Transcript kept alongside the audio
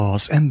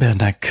Az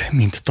embernek,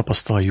 mint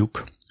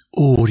tapasztaljuk,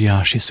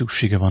 óriási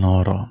szüksége van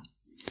arra,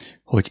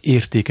 hogy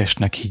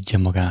értékesnek higgye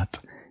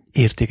magát,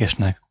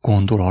 értékesnek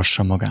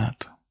gondolhassa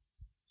magát.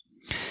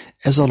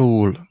 Ez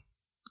alól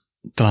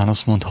talán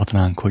azt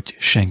mondhatnánk, hogy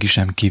senki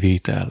sem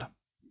kivétel.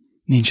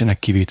 Nincsenek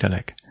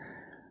kivételek.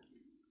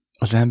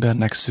 Az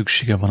embernek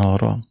szüksége van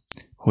arra,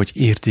 hogy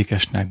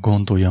értékesnek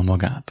gondolja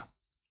magát.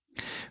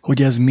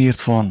 Hogy ez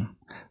miért van?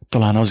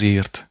 Talán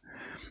azért,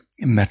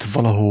 mert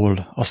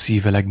valahol a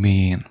szíve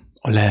legmélyén,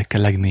 a lelke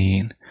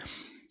legmélyén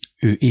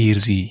ő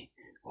érzi,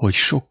 hogy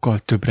sokkal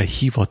többre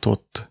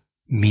hivatott,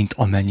 mint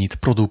amennyit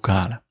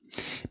produkál,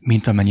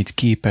 mint amennyit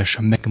képes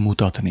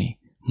megmutatni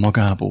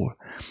magából,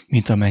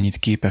 mint amennyit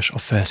képes a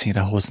felszínre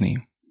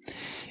hozni.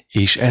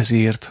 És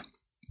ezért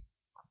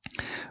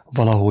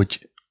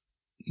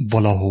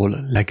valahol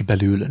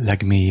legbelül,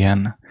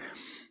 legmélyen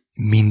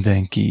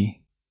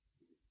mindenki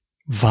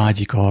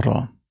vágyik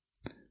arra,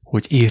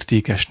 hogy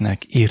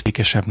értékesnek,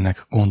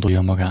 értékesebbnek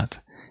gondolja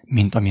magát,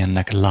 mint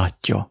amilyennek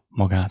látja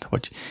magát,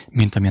 vagy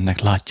mint amilyennek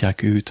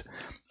látják őt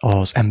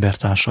az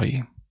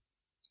embertársai.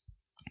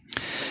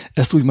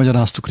 Ezt úgy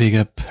magyaráztuk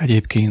régebb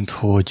egyébként,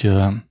 hogy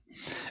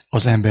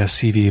az ember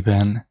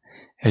szívében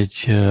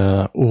egy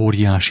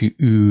óriási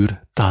űr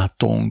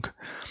tátong,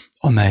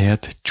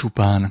 amelyet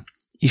csupán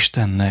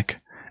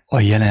Istennek a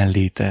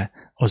jelenléte,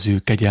 az ő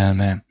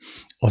kegyelme,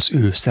 az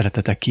ő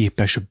szeretete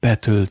képes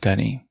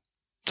betölteni.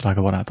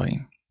 Drága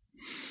barátaim!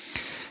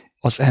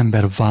 Az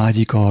ember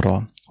vágyik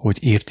arra,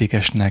 hogy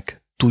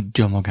értékesnek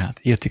tudja magát,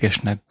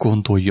 értékesnek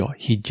gondolja,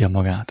 higgye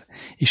magát,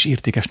 és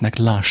értékesnek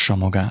lássa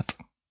magát.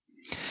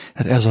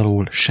 Hát ez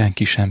alól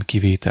senki sem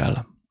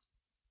kivétel.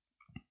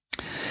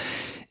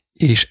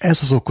 És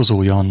ez az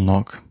okozója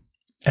annak,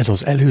 ez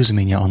az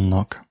előzménye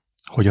annak,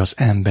 hogy az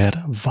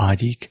ember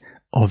vágyik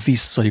a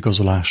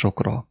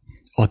visszaigazolásokra,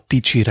 a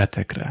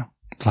dicséretekre,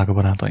 drága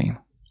barátaim.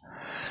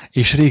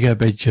 És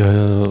régebb egy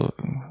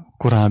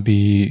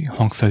korábbi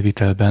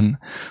hangfelvételben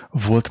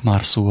volt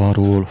már szó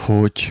arról,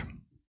 hogy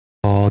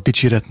a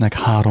dicséretnek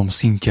 3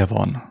 szintje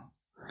van.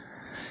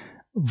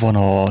 Van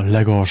a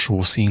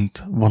legalsó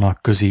szint, van a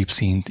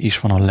középszint, és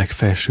van a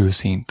legfelső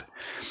szint.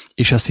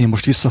 És ezt én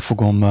most vissza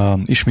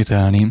fogom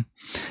ismételni,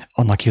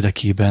 annak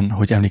érdekében,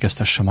 hogy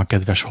emlékeztessem a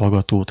kedves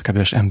hallgatót,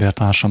 kedves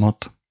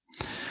embertársamat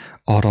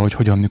arra, hogy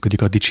hogyan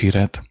működik a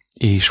dicséret,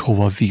 és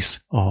hova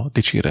visz a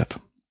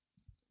dicséret.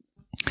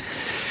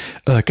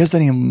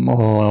 Kezdeném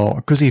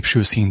a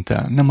középső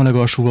szinttel. Nem a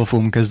legalsóval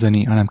fogom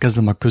kezdeni, hanem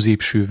kezdem a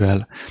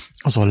középsővel.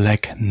 Az a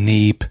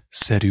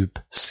legnépszerűbb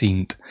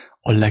szint,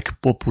 a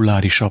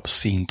legpopulárisabb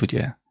szint,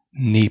 ugye?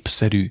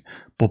 Népszerű,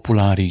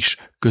 populáris,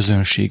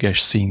 közönséges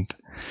szint.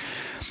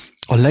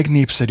 A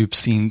legnépszerűbb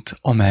szint,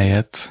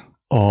 amelyet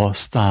a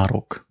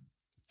sztárok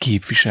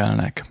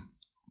képviselnek.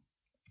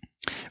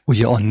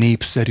 Ugye a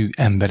népszerű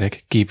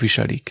emberek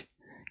képviselik.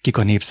 Kik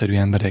a népszerű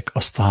emberek? A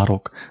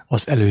sztárok,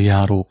 az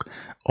előjárók,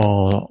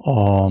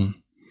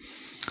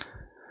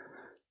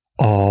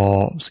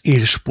 az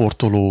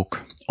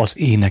élsportolók, az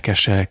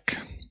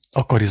énekesek,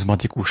 a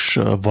karizmatikus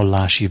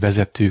vallási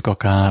vezetők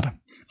akár,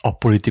 a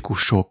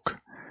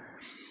politikusok,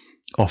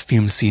 a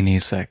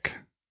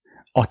filmszínészek,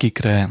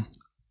 akikre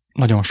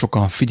nagyon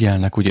sokan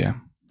figyelnek, ugye?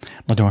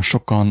 Nagyon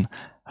sokan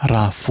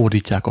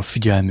ráfordítják a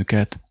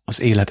figyelmüket, az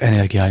élet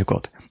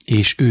energiájukat,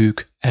 és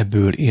ők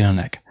ebből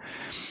élnek.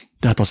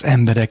 Tehát az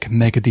emberek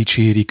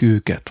megdicsérik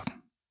őket.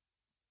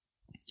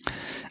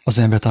 Az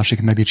embertársak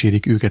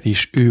megdicsérik őket,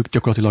 és ők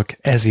gyakorlatilag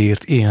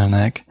ezért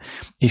élnek,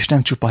 és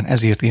nem csupán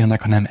ezért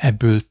élnek, hanem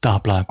ebből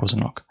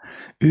táplálkoznak.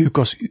 Ők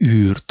az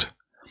űrt,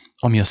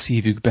 ami a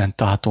szívükben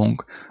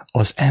tátong,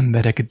 az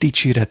emberek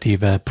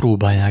dicséretével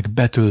próbálják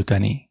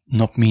betölteni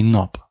nap mint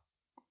nap.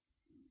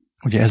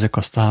 Ugye ezek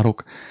a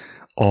sztárok,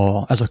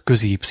 ez a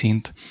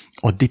középszint,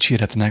 a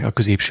dicséretnek a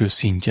középső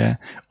szintje,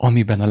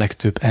 amiben a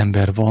legtöbb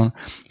ember van,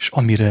 és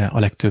amire a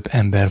legtöbb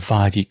ember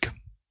vágyik.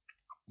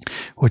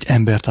 Hogy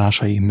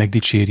embertársai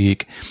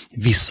megdicsérjék,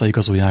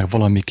 visszaigazolják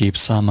valamiképp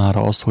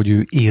számára azt, hogy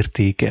ő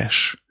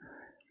értékes.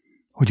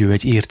 Hogy ő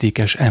egy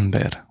értékes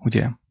ember, ugye?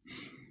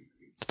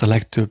 Tehát a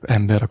legtöbb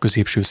ember a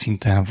középső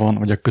szinten van,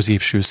 vagy a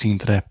középső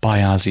szintre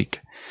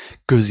pályázik.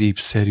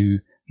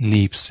 Középszerű,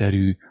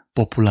 népszerű,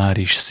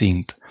 populáris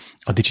szint.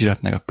 A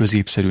dicséretnek a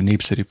középszerű,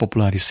 népszerű,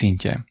 populáris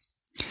szintje.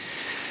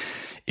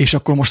 És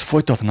akkor most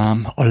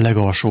folytatnám a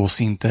legalsó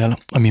szinttel,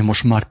 ami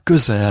most már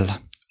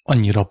közel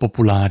annyira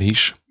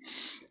populáris,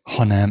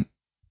 hanem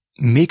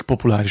még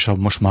populárisabb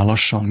most már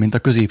lassan, mint a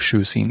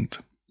középső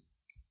szint.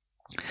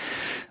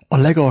 A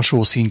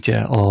legalsó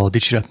szintje a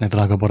dicséretnek,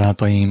 drága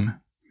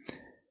barátaim,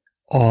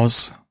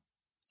 az,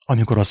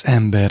 amikor az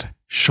ember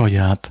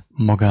saját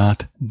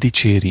magát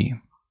dicséri.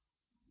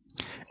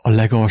 A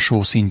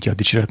legalsó szintje a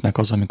dicséretnek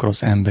az, amikor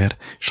az ember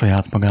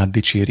saját magát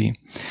dicséri.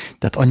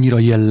 Tehát annyira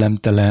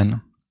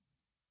jellemtelen,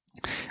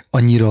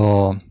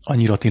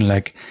 annyira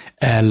tényleg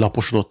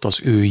ellaposodott az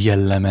ő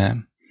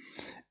jelleme,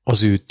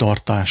 az ő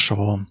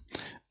tartása,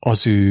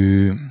 az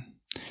ő,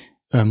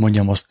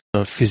 mondjam azt,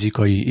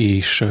 fizikai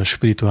és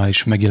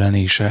spirituális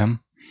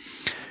megjelenése,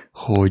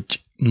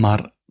 hogy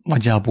már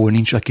nagyjából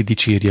nincs, aki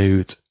dicsérje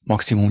őt.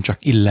 maximum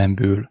csak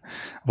illemből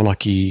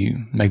valaki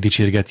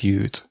megdicsérgeti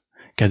őt,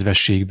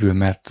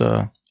 kedvességből,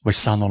 vagy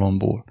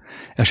szánalomból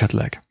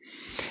esetleg.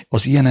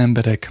 Az ilyen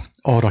emberek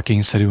arra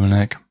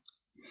kényszerülnek,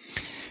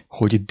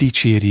 hogy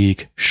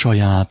dicsérjék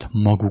saját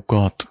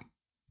magukat.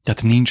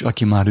 Tehát nincs,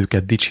 aki már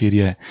őket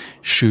dicsérje,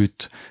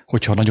 sőt,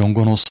 hogyha nagyon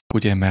gonosz,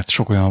 ugye, mert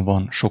sok olyan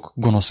van, sok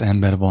gonosz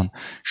ember van,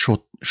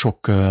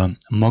 sok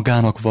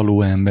magának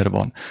való ember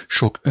van,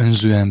 sok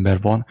önző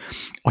ember van,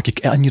 akik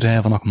annyira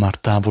el vannak már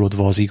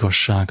távolodva az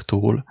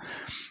igazságtól,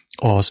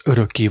 az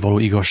örökkévaló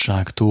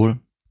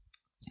igazságtól,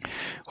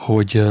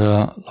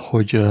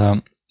 hogy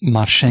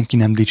már senki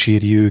nem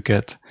dicséri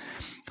őket,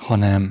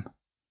 hanem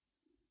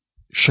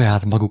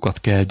saját magukat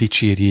kell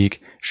dicsérjék,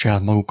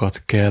 saját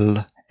magukat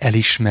kell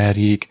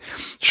elismerjék,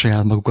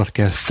 saját magukat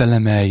kell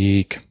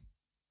felemeljék,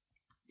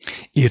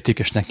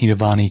 értékesnek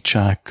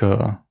nyilvánítsák,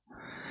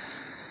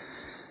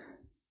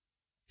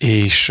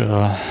 és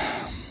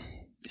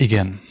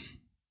igen,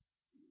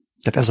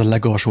 tehát ez a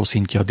legalsó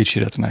szintje a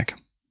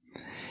dicséretnek.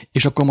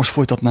 És akkor most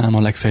folytatnám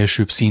a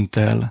legfelsőbb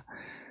szinttel,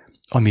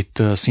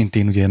 amit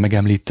szintén ugye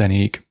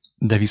megemlítenék,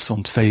 de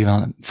viszont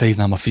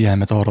felhívnám a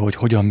figyelmet arra, hogy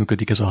hogyan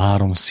működik ez a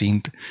 3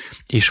 szint,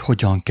 és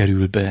hogyan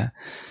kerül be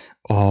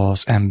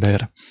az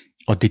ember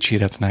a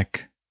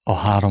dicséretnek a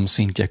 3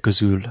 szintje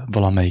közül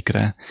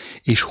valamelyikre,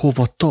 és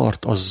hova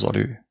tart azzal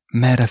ő,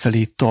 merre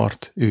felé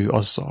tart ő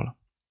azzal.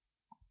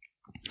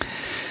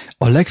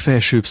 A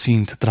legfelsőbb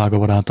szint, drága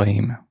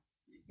barátaim,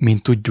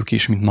 mint tudjuk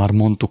is, mint már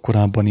mondtuk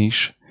korábban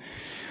is,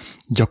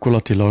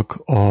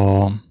 gyakorlatilag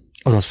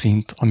az a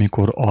szint,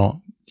 amikor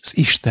az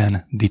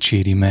Isten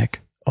dicséri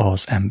meg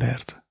az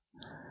embert.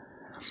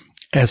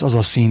 Ez az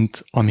a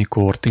szint,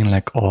 amikor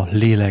tényleg a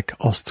lélek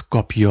azt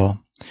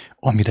kapja,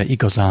 amire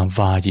igazán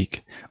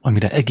vágyik,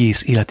 amire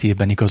egész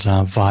életében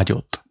igazán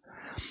vágyott.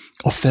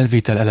 A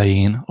felvétel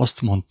elején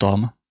azt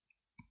mondtam,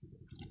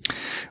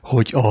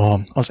 hogy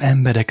az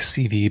emberek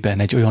szívében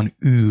egy olyan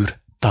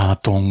űr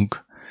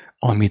tátong,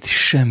 amit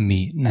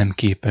semmi nem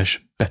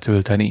képes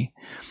betölteni.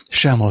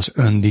 Sem az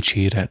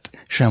öndicséret,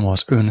 sem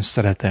az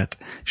önszeretet,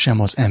 sem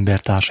az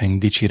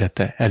embertársaink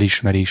dicsérete,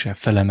 elismerése,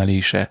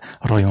 felemelése,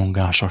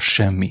 rajongása,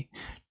 semmi.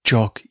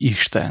 Csak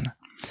Isten.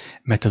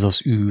 Mert ez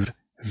az űr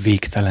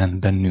végtelen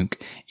bennünk.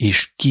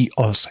 És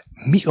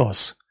mi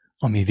az,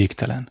 ami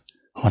végtelen,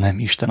 ha nem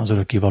Isten, az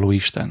örökkévaló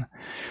Isten.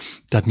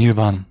 Tehát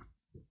nyilván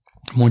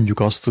mondjuk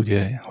azt,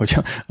 ugye, hogy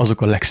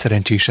azok a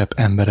legszerencsésebb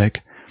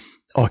emberek,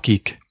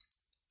 akik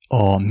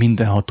a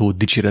mindenható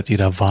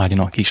dicséretére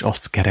vágynak, és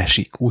azt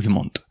keresik,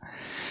 úgymond.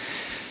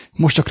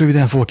 Most csak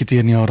röviden fogok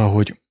kitérni arra,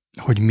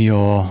 hogy mi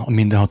a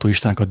mindenható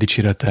Istennek a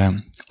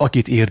dicsérete,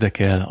 akit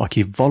érdekel,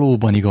 aki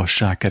valóban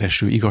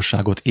igazságkereső,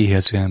 igazságot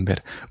éhező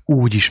ember,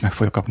 úgy is meg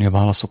fogja kapni a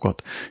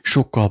válaszokat.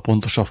 Sokkal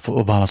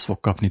pontosabb választ fog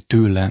kapni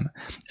tőlem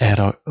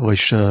erre,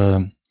 vagyis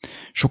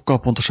sokkal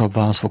pontosabb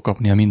választ fog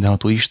kapni a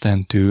mindenható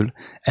Istentől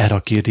erre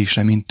a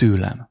kérdésre, mint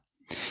tőlem.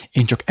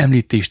 Én csak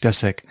említést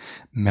teszek,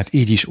 mert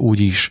így is, úgy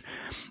is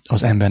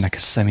az embernek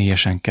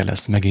személyesen kell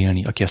ezt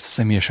megélni. Aki ezt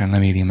személyesen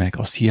nem éli meg,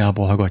 azt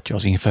hiába hallgatja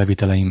az én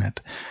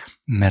felvételeimet,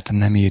 mert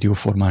nem ér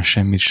jóformán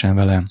semmit sem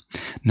vele,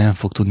 nem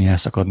fog tudni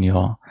elszakadni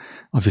a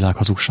világ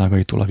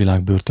hazugságaitól, a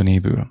világ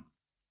börtönéből.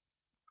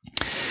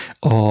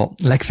 A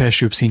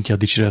legfelsőbb szintje a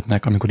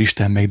dicséretnek, amikor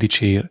Isten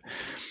megdicsér,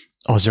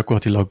 az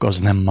gyakorlatilag az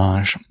nem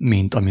más,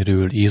 mint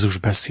amiről Jézus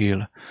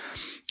beszél.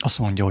 Azt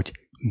mondja, hogy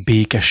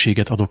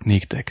békességet adok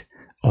néktek,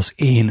 az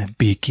én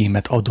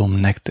békémet adom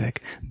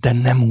nektek, de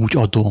nem úgy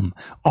adom,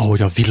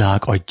 ahogy a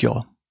világ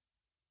adja.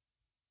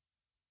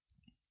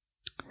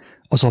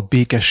 Az a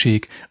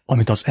békesség,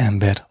 amit az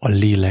ember a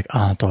lélek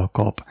által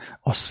kap,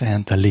 a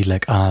szent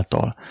lélek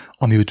által,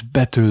 ami őt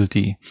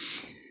betölti,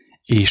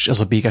 és ez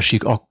a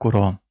békesség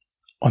akkora,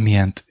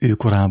 amilyent ő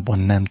korábban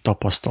nem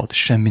tapasztalt,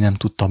 semmi nem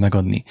tudta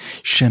megadni,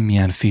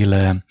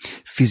 semmilyenféle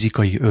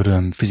fizikai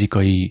öröm,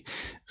 fizikai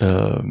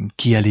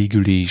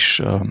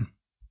kielégülés,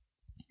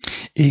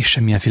 és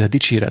semmilyenféle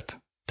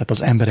dicséret. Tehát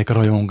az emberek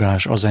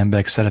rajongás, az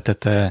emberek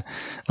szeretete,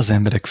 az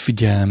emberek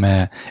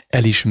figyelme,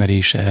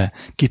 elismerése,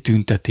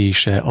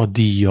 kitüntetése, a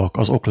díjak,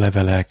 az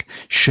oklevelek,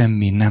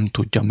 semmi nem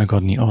tudja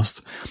megadni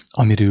azt,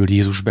 amiről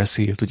Jézus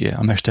beszélt, ugye,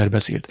 a Mester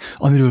beszélt,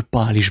 amiről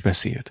Pál is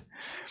beszélt.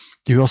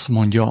 Ő azt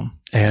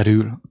mondja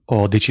erről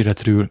a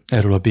dicséretről,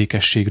 erről a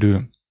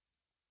békességről,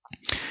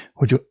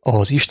 hogy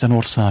az Isten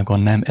országa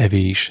nem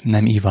evés,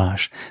 nem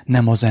ivás,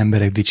 nem az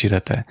emberek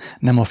dicsérete,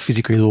 nem a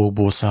fizikai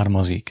dolgokból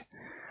származik,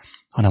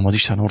 hanem az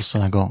Isten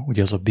országa,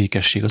 ugye az a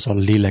békesség, az a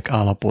lélek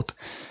állapot,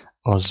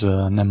 az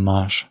nem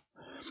más,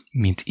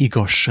 mint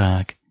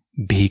igazság,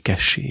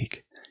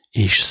 békesség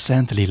és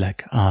szent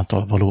lélek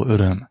által való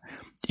öröm,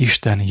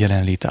 Isten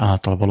jelenléte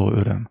által való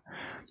öröm.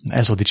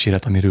 Ez a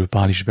dicséret, amiről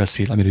Pál is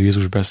beszél, amiről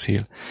Jézus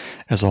beszél,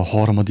 ez a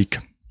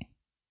harmadik,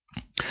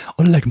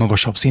 a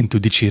legmagasabb szintű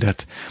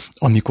dicséret,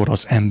 amikor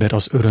az ember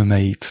az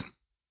örömeit,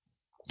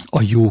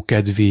 a jó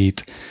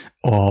kedvét,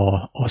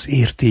 az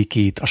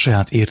értékét, a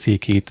saját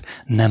értékét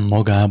nem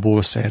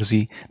magából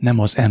szerzi, nem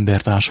az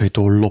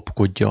embertársaitól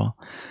lopkodja,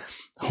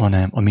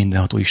 hanem a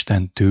mindenható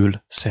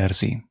Istentől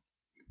szerzi.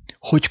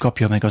 Hogy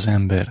kapja meg az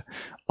ember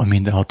a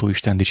mindenható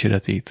Isten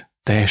dicséretét?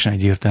 Teljesen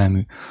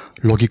egyértelmű,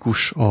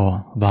 logikus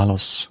a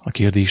válasz a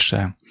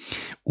kérdésre.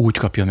 Úgy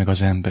kapja meg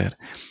az ember,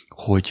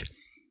 hogy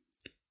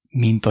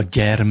mint a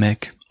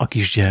gyermek, a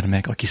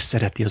kisgyermek, aki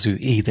szereti az ő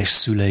édes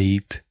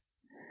szüleit,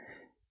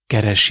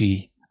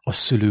 keresi a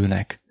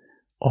szülőnek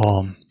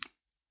a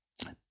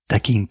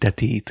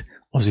tekintetét,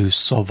 az ő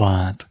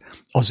szavát,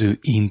 az ő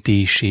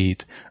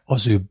intését,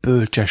 az ő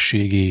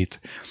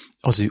bölcsességét,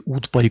 az ő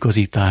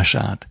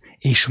útbaigazítását,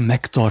 és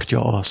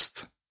megtartja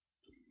azt,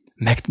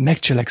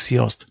 megcselekszi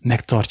azt,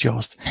 megtartja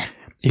azt,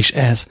 és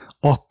ez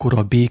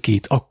akkora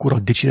békét, akkora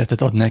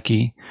dicséretet ad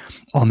neki,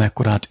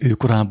 amekkorát ő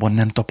korábban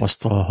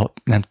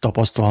nem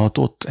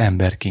tapasztalhatott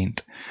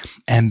emberként.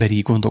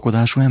 Emberi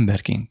gondolkodású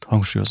emberként,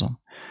 hangsúlyozom.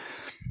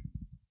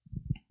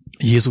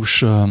 Jézus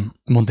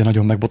mond egy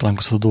nagyon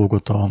megbotránkoztató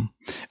dolgot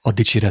a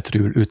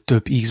dicséretről. Ő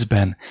több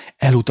ízben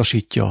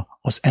elutasítja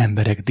az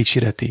emberek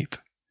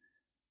dicséretét.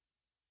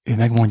 Ő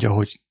megmondja,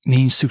 hogy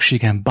nincs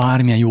szükségem,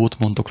 bármilyen jót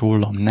mondok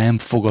rólam, nem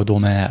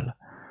fogadom el.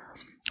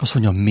 Azt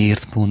mondja,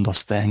 miért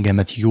mondasz te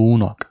engemet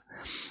jónak?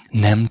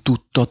 Nem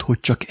tudtad, hogy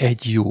csak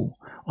egy jó,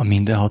 a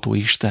mindenható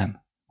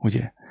Isten?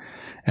 Ugye?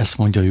 Ezt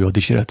mondja ő a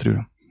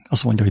dicséretről.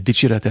 Azt mondja, hogy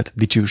dicséretet,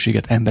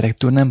 dicsőséget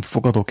emberektől nem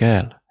fogadok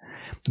el.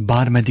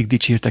 Bármeddig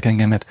dicsértek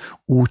engemet,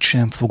 úgy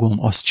sem fogom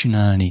azt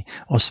csinálni,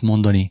 azt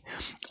mondani,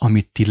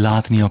 amit ti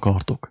látni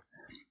akartok.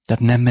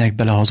 Tehát nem megyek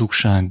bele a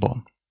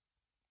hazugságba.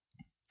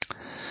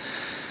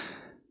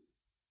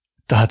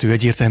 Tehát ő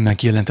egyértelműen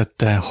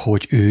kijelentette,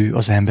 hogy ő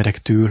az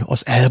emberektől,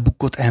 az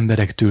elbukott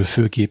emberektől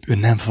főképp ő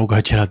nem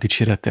fogadja el a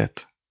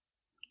dicséretet.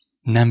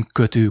 Nem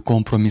kötő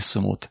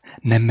kompromisszumot,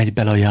 nem megy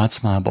bele a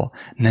játszmába,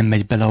 nem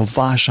megy bele a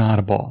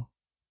vásárba.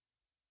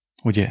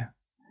 Ugye?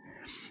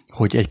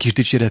 Hogy egy kis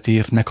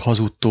dicséretért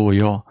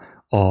meghazudtolja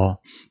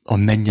a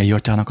mennyei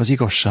atyának az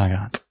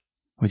igazságát.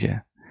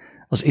 Ugye?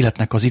 Az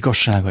életnek az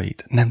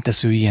igazságait. Nem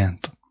tesz ő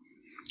ilyent.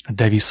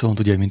 De viszont,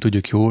 ugye, mint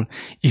tudjuk jól,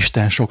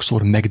 Isten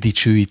sokszor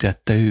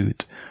megdicsőítette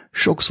őt.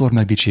 Sokszor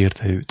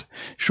megdicsérte őt.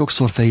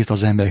 Sokszor felhívta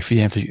az emberek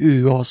figyelmet, hogy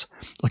ő az,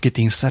 akit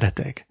én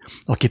szeretek,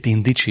 akit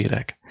én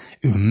dicsérek.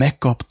 Ő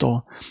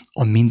megkapta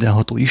a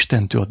mindenható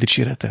Istentől a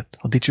dicséretet,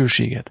 a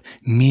dicsőséget.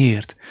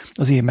 Miért?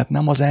 Azért, mert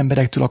nem az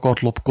emberektől akart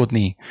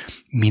lopkodni,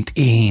 mint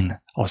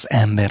én, az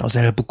ember, az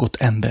elbukott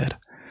ember.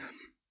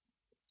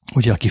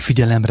 Ugye, aki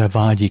figyelemre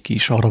vágyik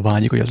is, arra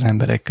vágyik, hogy az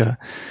emberek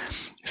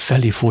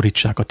felé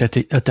fordítsák a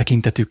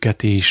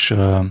tekintetüket, és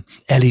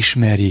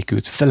elismerjék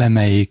őt,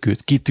 felemeljék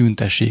őt,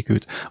 kitüntessék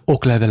őt,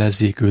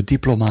 oklevelezzék őt,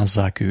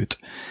 diplomázzák őt,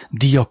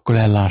 díjakkal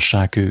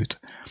ellássák őt,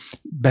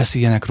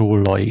 beszéljenek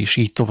róla, és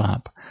így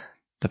tovább.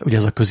 Tehát ugye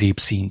ez a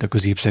középszint, a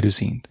középszerű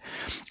szint.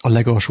 A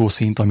legalsó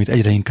szint, amit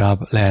egyre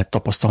inkább lehet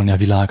tapasztalni a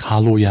világ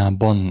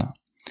hálójában,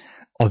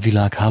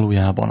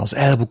 az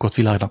elbukott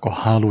világnak a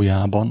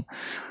hálójában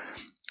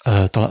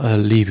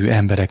lévő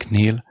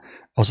embereknél,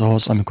 az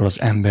az, amikor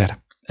az ember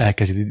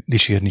elkezdi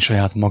dicsérni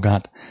saját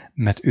magát,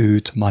 mert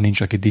őt már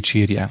nincs, aki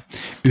dicsérje.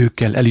 Ő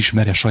kell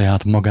elismerje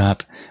saját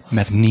magát,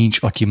 mert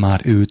nincs, aki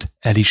már őt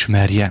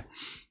elismerje.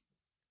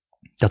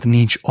 Tehát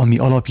nincs, ami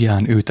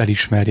alapján őt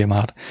elismerje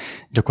már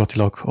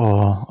gyakorlatilag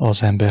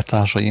az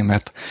embertársai,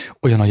 mert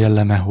olyan a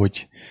jelleme,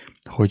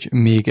 hogy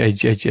még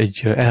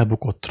egy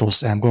elbukott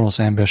gonosz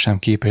ember sem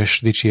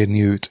képes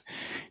dicsérni őt,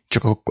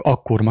 csak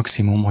akkor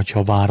maximum,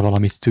 hogyha vár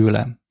valamit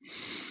tőlem.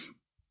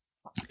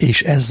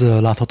 És ez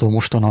látható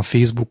mostan a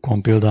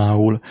Facebookon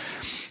például,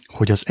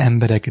 hogy az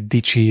emberek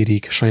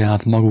dicsérik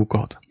saját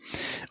magukat.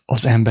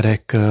 Az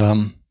emberek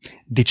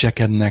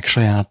dicsekednek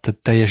saját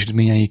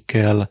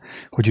teljesítményeikkel,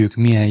 hogy ők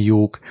milyen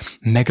jók,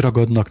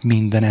 megragadnak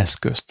minden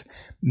eszközt,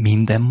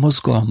 minden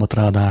mozgalmat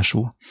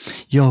ráadásul.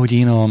 Ja, hogy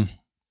én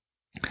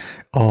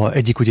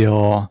egyik ugye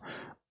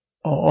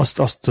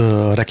azt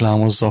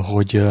reklámozza,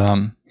 hogy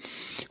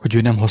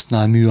ő nem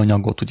használ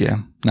műanyagot, ugye,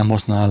 nem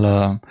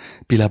használ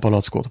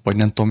pilepalackot, vagy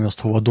nem tudom, azt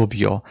hova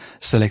dobja,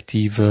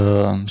 szelektív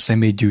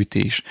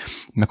szemétgyűjtés,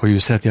 meg hogy ő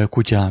szereti a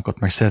kutyákat,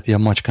 meg szereti a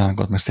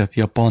macskákat, meg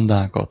szereti a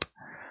pandákat.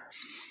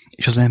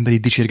 És az ember így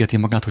dicsérgeti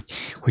magát,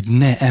 hogy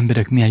ne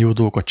emberek, milyen jó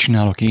dolgokat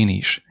csinálok én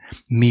is.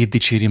 Miért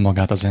dicséri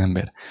magát az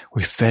ember?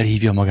 Hogy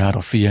felhívja magára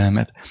a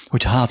figyelmet,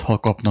 hogy ha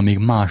kapna még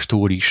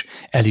mástól is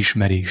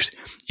elismerést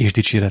és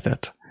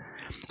dicséretet.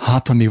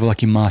 Ha még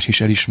valaki más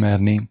is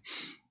elismerné,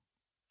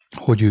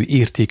 hogy ő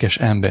értékes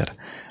ember.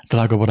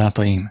 Drága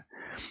barátaim,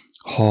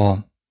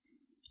 ha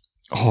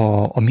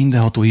a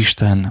mindenható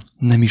Isten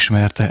nem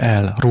ismerte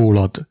el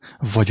rólad,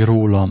 vagy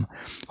rólam,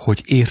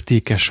 hogy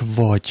értékes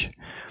vagy,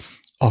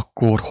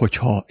 akkor,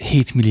 hogyha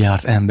 7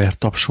 milliárd ember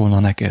tapsolna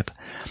neked,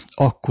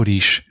 akkor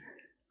is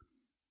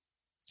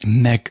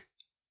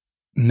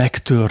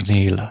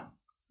megtörnél,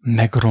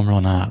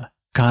 megromlanál,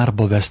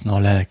 kárba veszne a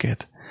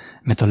lelked,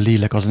 mert a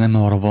lélek az nem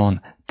arra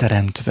van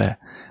teremtve,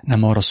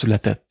 nem arra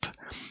született,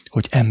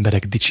 hogy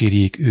emberek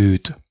dicsérjék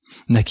őt.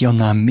 Neki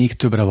annál még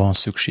többre van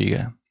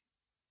szüksége.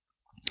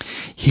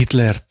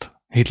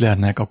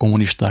 Hitlernek, a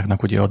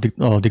kommunistáknak, ugye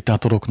a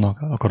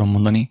diktátoroknak akarom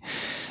mondani,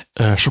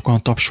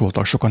 sokan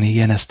tapsoltak, sokan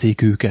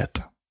éjjenezték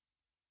őket.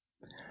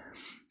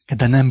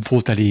 De nem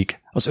volt elég,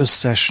 az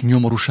összes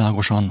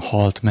nyomorúságosan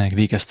halt meg,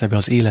 végezte be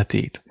az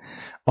életét.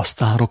 A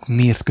sztárok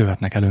miért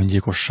követnek el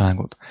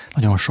öngyilkosságot?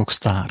 Nagyon sok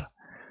sztár,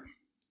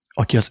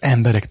 aki az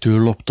emberektől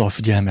lopta a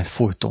figyelmet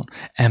folyton.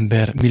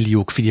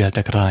 Milliók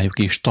figyeltek rájuk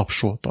és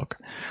tapsoltak,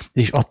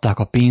 és adták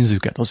a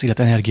pénzüket, az élet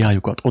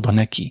energiájukat oda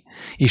neki,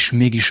 és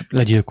mégis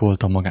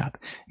legyilkolta magát.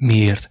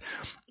 Miért?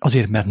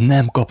 Azért, mert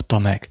nem kapta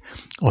meg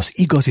az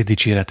igazi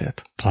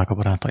dicséretet, drága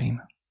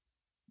barátaim.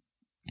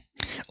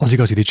 Az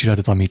igazi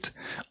dicséretet,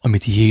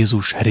 amit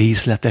Jézus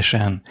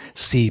részletesen,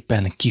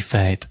 szépen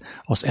kifejt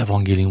az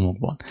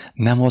evangéliumokban.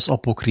 Nem az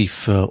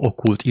apokrif,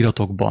 okkult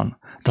iratokban,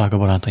 drága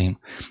barátaim,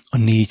 a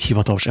 4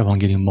 hivatalos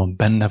evangéliumban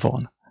benne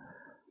van,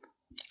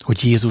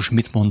 hogy Jézus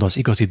mit mond az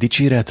igazi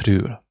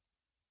dicséretről,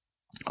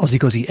 az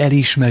igazi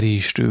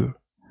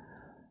elismerésről,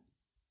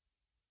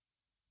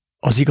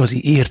 az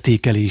igazi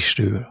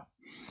értékelésről,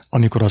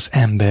 amikor az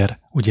ember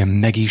ugye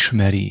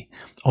megismeri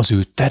az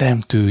ő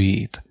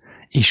teremtőjét,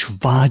 és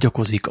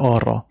vágyakozik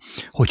arra,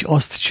 hogy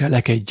azt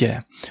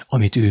cselekedje,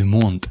 amit ő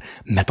mond,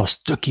 mert az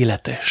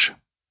tökéletes.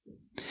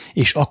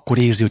 És akkor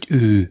érzi, hogy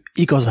ő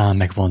igazán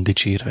meg van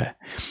dicsérve.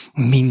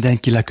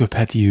 Mindenki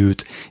leköpheti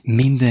őt,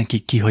 mindenki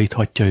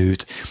kihajthatja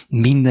őt,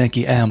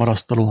 mindenki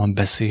elmarasztalóan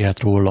beszélhet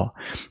róla,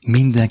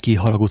 mindenki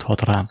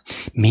haragudhat rá,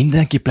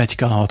 mindenki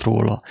pletykálhat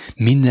róla,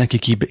 mindenki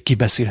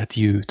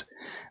kibeszélheti őt,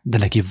 de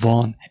neki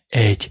van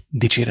egy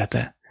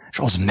dicsérete, és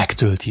az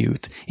megtölti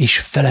őt, és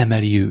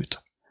felemeli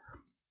őt.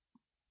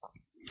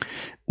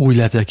 Úgy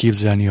lehet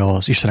elképzelni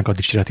az Istennek a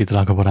dicséretét,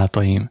 drága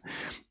barátaim,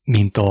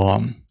 mint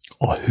a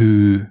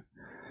hő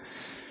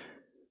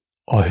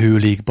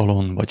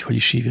légballon, vagy hogy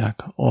is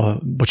hívják,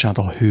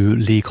 a hő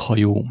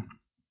léghajó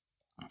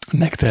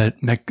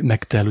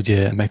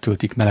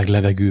megtöltik meleg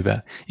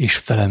levegővel, és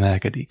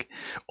felemelkedik.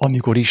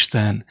 Amikor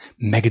Isten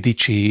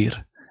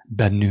megdicsér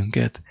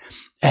bennünket,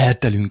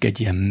 eltelünk egy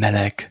ilyen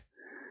meleg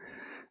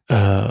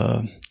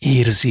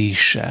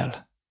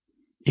érzéssel,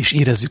 és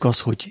érezzük azt,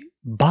 hogy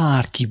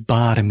bárki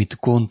bármit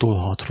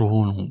gondolhat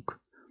rólunk.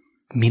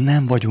 Mi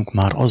nem vagyunk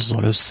már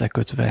azzal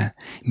összekötve,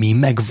 mi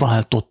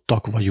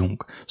megváltottak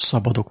vagyunk,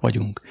 szabadok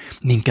vagyunk.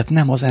 Minket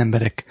nem az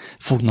emberek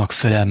fognak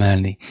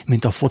felemelni,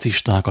 mint a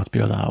focistákat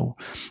például,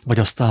 vagy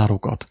a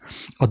sztárokat,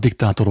 a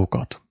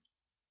diktátorokat,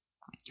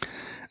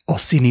 a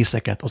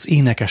színészeket, az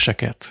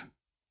énekeseket,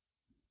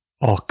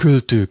 a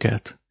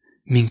költőket.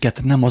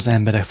 Minket nem az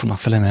emberek fognak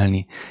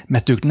felemelni,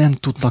 mert ők nem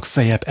tudnak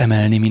feljebb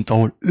emelni, mint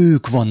ahol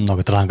ők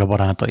vannak, drága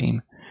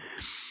barátaim.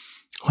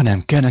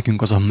 Hanem kell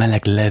nekünk az a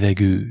meleg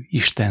levegő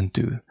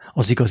Istentől,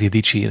 az igazi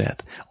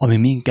dicséret, ami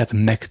minket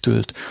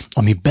megtölt,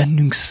 ami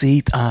bennünk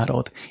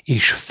szétárad,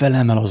 és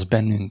felemel az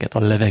bennünket a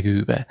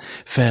levegőbe,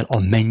 fel a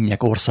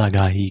mennyek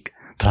országáig,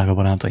 drága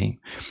barátaim.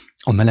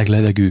 A meleg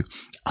levegő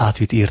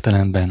átvitt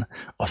értelemben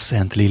a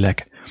Szent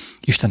Lélek,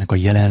 Istennek a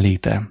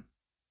jelenléte,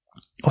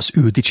 az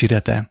ő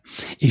dicsérete,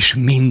 és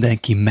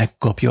mindenki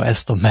megkapja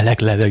ezt a meleg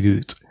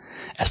levegőt,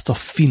 ezt a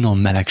finom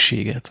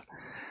melegséget,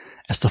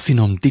 ezt a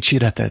finom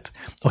dicséretet,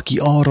 aki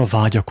arra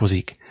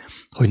vágyakozik,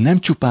 hogy nem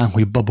csupán,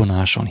 hogy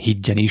babonásan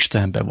higgyen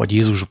Istenben, vagy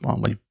Jézusban,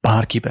 vagy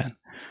bárkiben,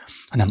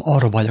 hanem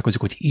arra vágyakozik,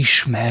 hogy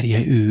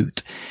ismerje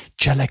őt,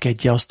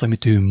 cselekedje azt,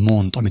 amit ő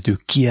mond, amit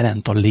ő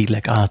kijelent a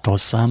lélek által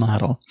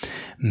számára,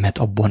 mert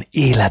abban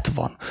élet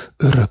van,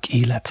 örök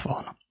élet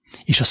van,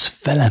 és az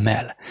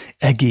felemel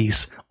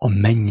egész a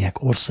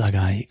mennyek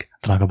országáig,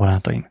 drága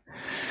barátaim.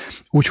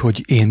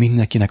 Úgyhogy én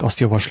mindenkinek azt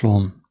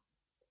javaslom,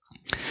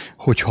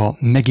 hogyha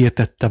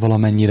megértette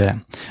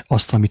valamennyire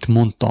azt, amit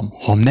mondtam,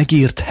 ha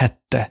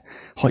megérthette,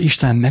 ha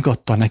Isten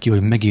megadta neki,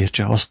 hogy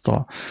megértse azt,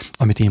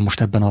 amit én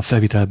most ebben a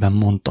felvitelben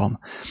mondtam,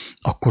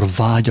 akkor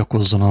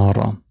vágyakozzon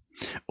arra,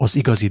 az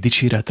igazi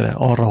dicséretre,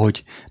 arra,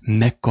 hogy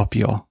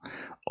megkapja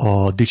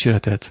a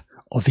dicséretet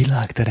a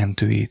világ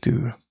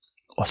teremtőjétől,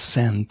 a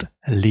Szent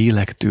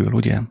Lélektől,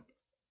 ugye?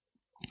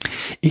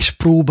 És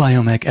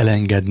próbálja meg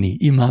elengedni,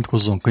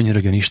 imádkozzon,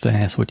 könyörögjön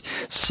Istenhez, hogy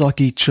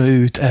szakítsa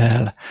őt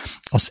el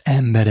az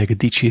emberek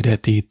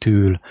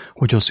dicséretétől,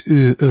 hogy az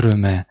ő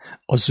öröme,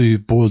 az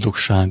ő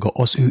boldogsága,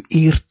 az ő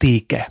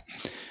értéke,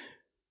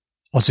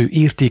 az ő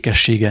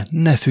értékessége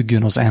ne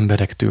függjön az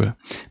emberektől,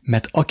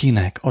 mert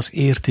akinek az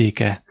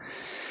értéke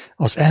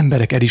az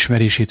emberek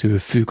elismerésétől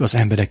függ, az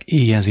emberek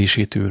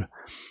éjjenzésétől,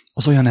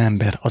 az olyan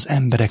ember az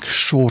emberek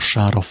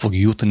sorsára fog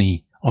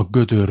jutni a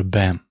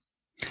gödörbe,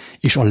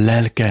 és a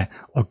lelke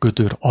a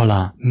gödör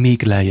alá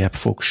még lejjebb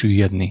fog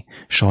süllyedni,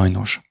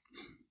 sajnos.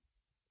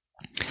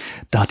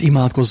 Tehát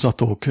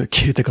imádkozzatok,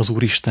 kérjétek az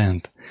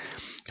Úristent,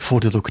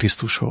 forduljatok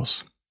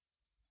Krisztushoz,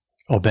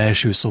 a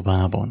belső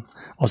szobában,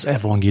 az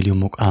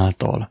evangéliumok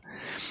által,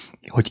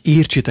 hogy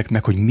értsétek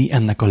meg, hogy mi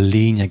ennek a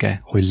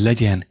lényege, hogy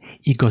legyen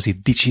igazi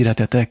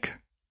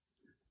dicséretetek,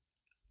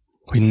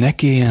 hogy ne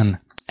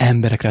kelljen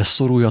emberekre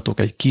szoruljatok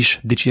egy kis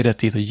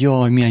dicséretét, hogy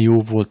jaj, milyen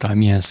jó voltál,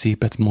 milyen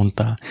szépet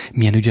mondtál,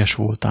 milyen ügyes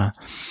voltál,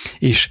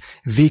 és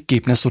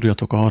végképp ne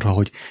szoruljatok arra,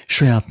 hogy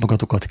saját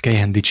magatokat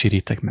kelljen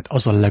dicséritek, mert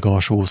az a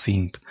legalsó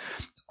szint.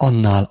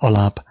 Annál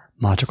alább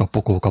már csak a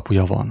pokol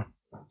kapuja van.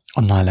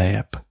 Annál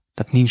lejjebb.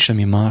 Tehát nincs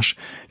semmi más,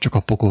 csak a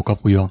pokol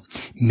kapuja,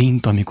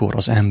 mint amikor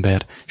az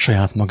ember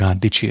saját magát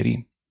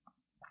dicséri.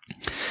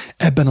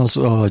 Ebben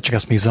csak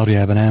ezt még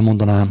zárójelben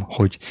elmondanám,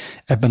 hogy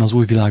ebben az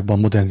új világban,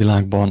 modern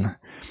világban,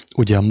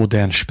 ugye a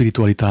modern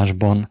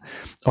spiritualitásban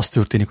az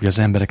történik, hogy az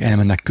emberek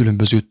elmennek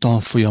különböző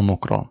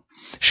tanfolyamokra,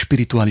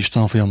 spirituális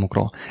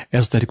tanfolyamokra,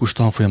 ezoterikus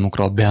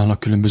tanfolyamokra, beállnak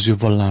különböző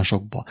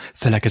vallásokba,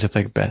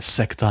 felekezetekbe,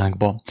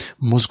 szektákba,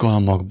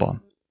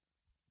 mozgalmakba,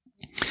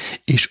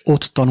 és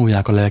ott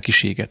tanulják a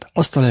lelkiséget.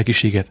 Azt a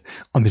lelkiséget,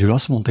 amiről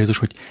azt mondta Jézus,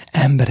 hogy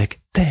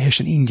emberek,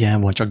 teljesen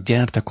ingyen van, csak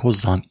gyertek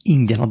hozzám,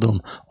 ingyen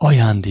adom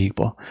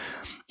ajándékba.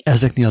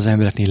 Ezeknél az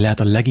embereknél lehet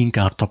a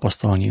leginkább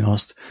tapasztalni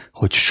azt,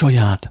 hogy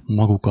saját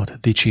magukat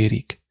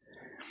dicsérik.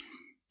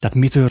 Tehát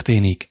mi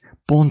történik?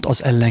 Pont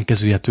az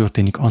ellenkezője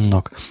történik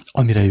annak,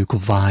 amire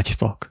ők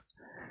vágytak.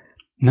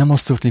 Nem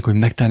az történik, hogy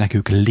megtelnek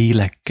ők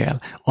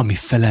lélekkel, ami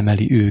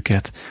felemeli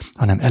őket,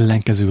 hanem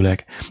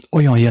ellenkezőleg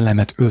olyan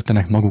jellemet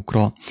öltenek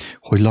magukra,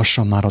 hogy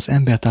lassan már az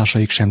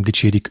embertársaik sem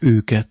dicsérik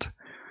őket.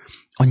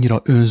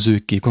 Annyira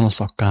önzőkké,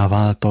 gonoszakká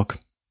váltak,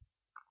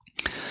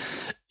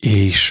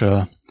 és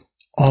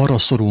arra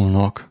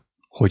szorulnak,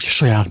 hogy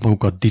saját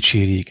magukat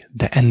dicsérik,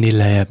 de ennél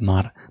lejjebb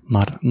már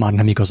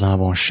nem igazán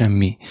van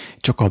semmi,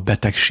 csak a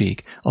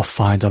betegség, a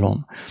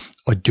fájdalom,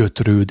 a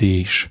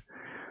gyötrődés,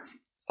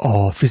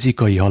 a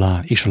fizikai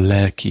halál és a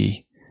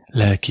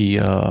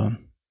lelki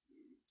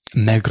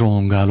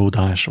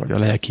megrongálódás, vagy a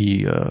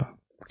lelki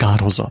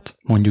kárhozat,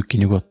 mondjuk ki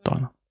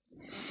nyugodtan.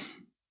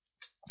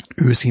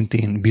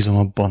 Őszintén bízom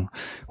abban,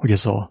 hogy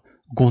ez a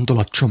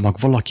gondolatcsomag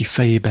valaki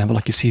fejében,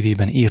 valaki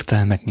szívében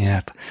értelmet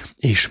nyert,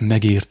 és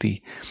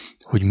megérti,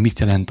 hogy mit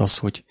jelent az,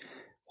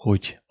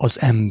 hogy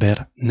az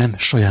ember nem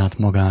saját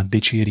magát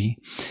dicséri,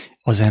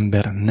 az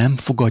ember nem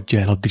fogadja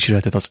el a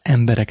dicséretet az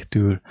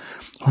emberektől,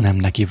 hanem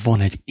neki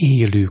van egy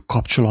élő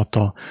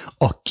kapcsolata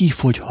a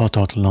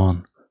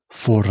kifogyhatatlan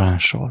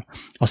forrással,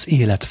 az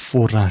élet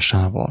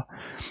forrásával,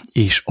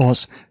 és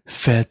az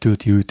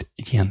feltölti őt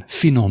ilyen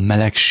finom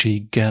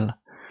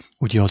melegséggel,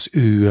 ugye az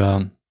ő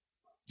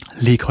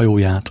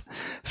léghajóját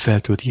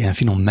feltölti ilyen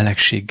finom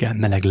melegséggel,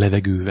 meleg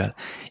levegővel,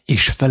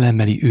 és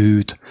felemeli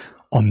őt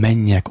a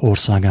mennyek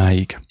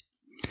országáig.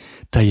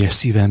 Teljes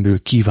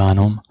szívemből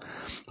kívánom,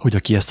 hogy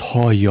aki ezt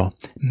hallja,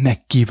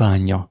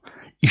 megkívánja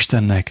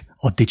Istennek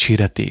a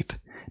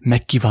dicséretét,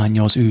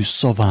 megkívánja az ő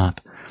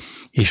szavát,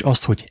 és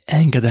azt, hogy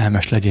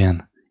engedelmes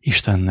legyen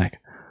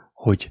Istennek,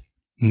 hogy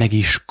meg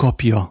is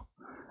kapja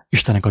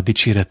Istennek a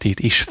dicséretét,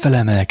 és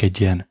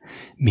felemelkedjen,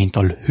 mint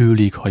a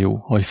hőléghajó,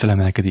 ahogy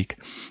felemelkedik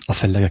a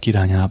fellegek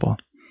irányába.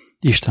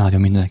 Isten áldja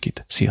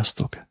mindenkit.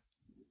 Sziasztok!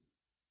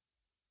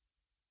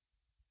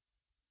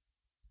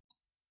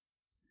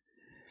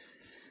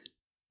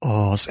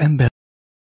 Az ember